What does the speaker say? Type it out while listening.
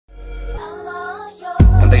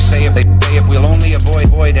They say if we'll only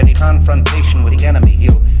avoid any confrontation with the enemy,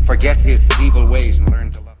 he'll forget his evil ways and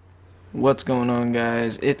learn to love. What's going on,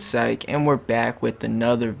 guys? It's Syke, and we're back with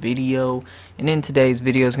another video. And in today's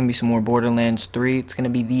video is going to be some more Borderlands 3. It's going to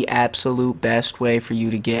be the absolute best way for you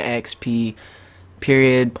to get XP,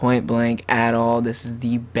 period, point blank, at all. This is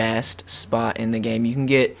the best spot in the game. You can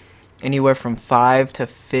get anywhere from 5 to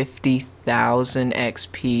 50,000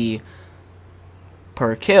 XP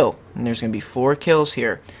per kill, and there's going to be 4 kills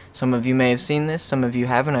here. Some of you may have seen this, some of you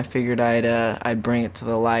haven't. I figured I'd bring it to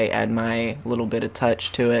the light, add my little bit of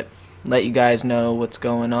touch to it, let you guys know what's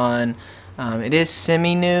going on. It is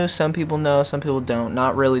semi-new. Some people know, some people don't.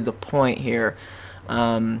 Not really the point here.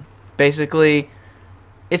 Basically,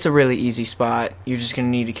 it's a really easy spot. You're just gonna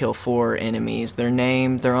need to kill 4 enemies.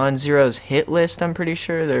 They're on Zero's hit list. I'm pretty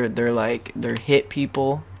sure they're hit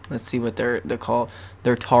people. Let's see what they're called.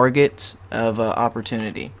 They're targets of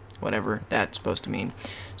opportunity, whatever that's supposed to mean.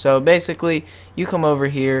 So basically, you come over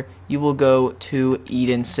here, you will go to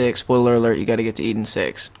Eden 6. Spoiler alert, you got to get to Eden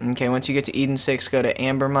 6. Okay, once you get to Eden 6, go to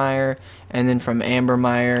Ambermire, and then from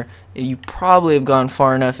Ambermire, you probably have gone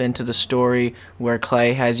far enough into the story where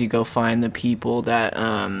Clay has you go find the people that,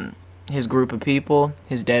 his group of people,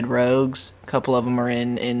 his dead rogues. A couple of them are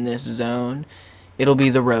in this zone. It'll be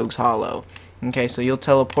the Rogues Hollow. Okay, so you'll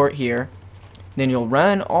teleport here, then you'll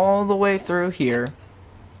run all the way through here.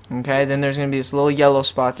 Okay, then there's going to be this little yellow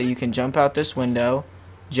spot that you can jump out this window,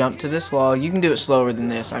 jump to this log. You can do it slower than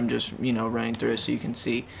this. I'm just, running through it so you can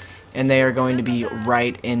see. And they are going to be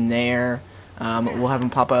right in there. We'll have them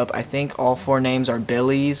pop up. I think all 4 names are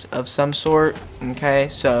Billies of some sort. Okay,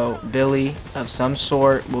 so Billy of some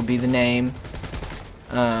sort will be the name.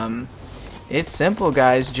 It's simple,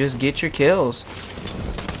 guys. Just get your kills.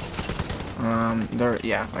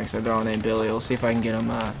 Yeah, like I said, they're all named Billy. We'll see if I can get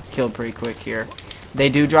them killed pretty quick here. They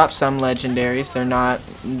do drop some legendaries. They're not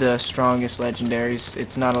the strongest legendaries.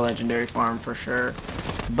 It's not a legendary farm for sure,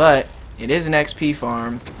 but it is an XP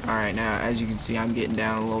farm. Alright, now as you can see, I'm getting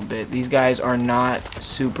down a little bit. These guys are not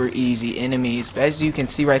super easy enemies, but as you can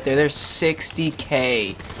see right there, there's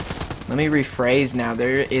 60k. Let me rephrase now.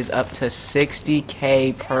 There is up to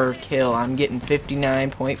 60k per kill. I'm getting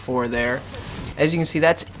 59.4 there. As you can see,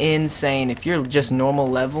 that's insane. If you're just normal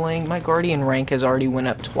leveling, my Guardian rank has already went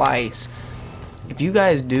up twice. If you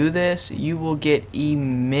guys do this, you will get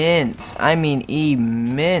immense, I mean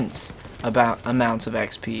immense amounts of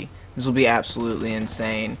XP. This will be absolutely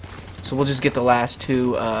insane. So we'll just get the last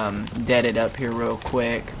 2 deaded up here real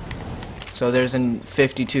quick. So there's a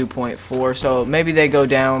 52.4. So maybe they go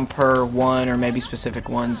down per one, or maybe specific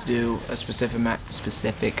ones do a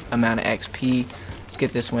specific amount of XP. Let's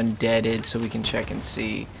get this one deaded so we can check and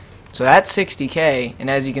see. So that's 60k, and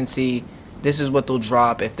as you can see, this is what they'll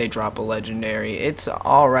drop if they drop a legendary. It's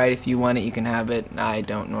alright if you want it, you can have it. I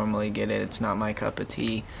don't normally get it. It's not my cup of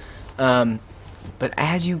tea. But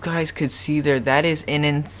as you guys could see there, that is an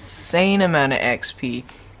insane amount of XP.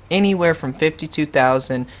 Anywhere from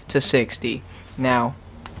 52,000 to 60. Now,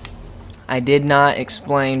 I did not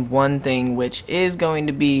explain one thing, which is going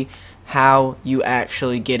to be how you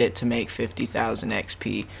actually get it to make 50,000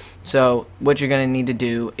 XP. So what you're going to need to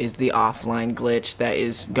do is the offline glitch that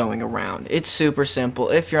is going around. It's super simple.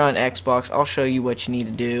 If you're on Xbox, I'll show you what you need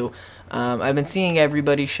to do. I've been seeing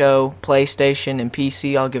everybody show PlayStation and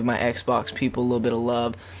PC. I'll give my Xbox people a little bit of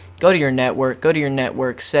love. Go to your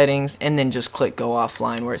network settings, and then just click go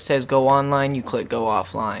offline. Where it says go online, you click go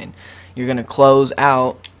offline. You're going to close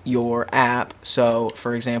out your app. So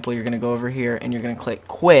for example, you're going to go over here and you're going to click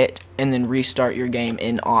quit and then restart your game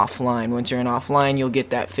in offline. Once you're in offline, you'll get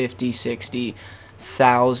that 50-60,000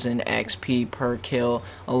 XP per kill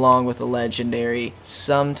along with a legendary,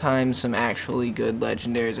 sometimes some actually good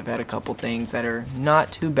legendaries. I've had a couple things that are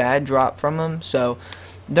not too bad drop from them, so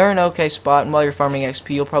they're an okay spot. And while you're farming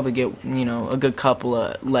XP, you'll probably get a good couple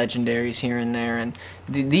of legendaries here and there, and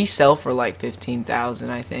these sell for like 15,000,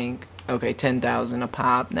 I think. Okay, 10,000 a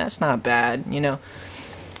pop. That's not bad,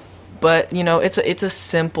 But it's a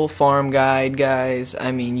simple farm guide, guys.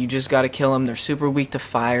 I mean, you just gotta kill them. They're super weak to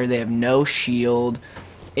fire. They have no shield.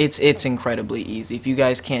 It's incredibly easy. If you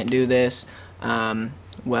guys can't do this,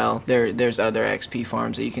 well, there's other XP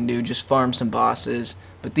farms that you can do. Just farm some bosses.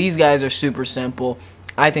 But these guys are super simple.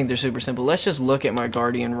 I think they're super simple. Let's just look at my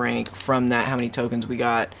Guardian rank from that, how many tokens we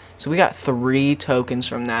got. So we got 3 tokens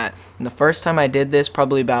from that. And the first time I did this,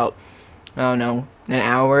 probably about, I don't know, an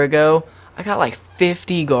hour ago, I got like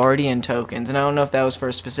 50 Guardian tokens. And I don't know if that was for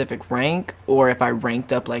a specific rank or if I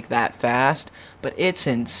ranked up like that fast. But it's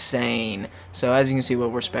insane. So as you can see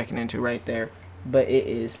what we're speccing into right there. But it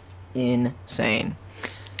is insane.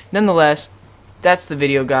 Nonetheless, that's the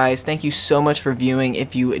video, guys. Thank you so much for viewing.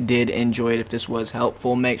 If you did enjoy it, if this was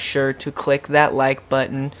helpful, make sure to click that like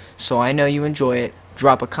button so I know you enjoy it.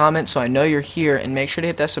 Drop a comment so I know you're here, and make sure to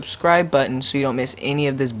hit that subscribe button so you don't miss any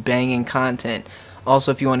of this banging content.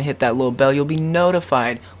 Also, if you want to hit that little bell, you'll be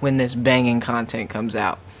notified when this banging content comes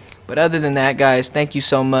out. But other than that, guys, thank you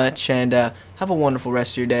so much, and have a wonderful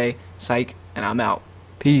rest of your day. Syke, and I'm out.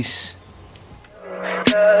 Peace.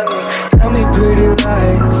 Tell me pretty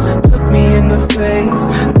lies, look me in the face.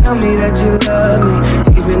 Tell me that you love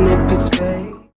me, even if it's fake.